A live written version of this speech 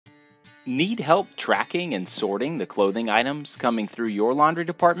Need help tracking and sorting the clothing items coming through your laundry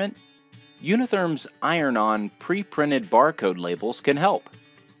department? Unitherm's Iron On pre-printed barcode labels can help.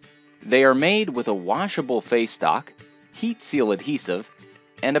 They are made with a washable face stock, heat seal adhesive,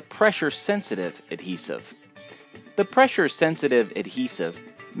 and a pressure-sensitive adhesive. The pressure-sensitive adhesive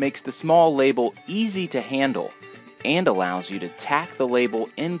makes the small label easy to handle and allows you to tack the label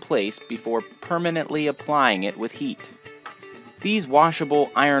in place before permanently applying it with heat. These washable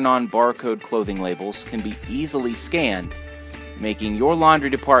iron-on barcode clothing labels can be easily scanned, making your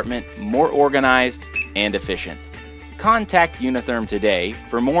laundry department more organized and efficient. Contact Unitherm today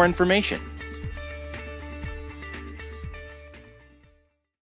for more information.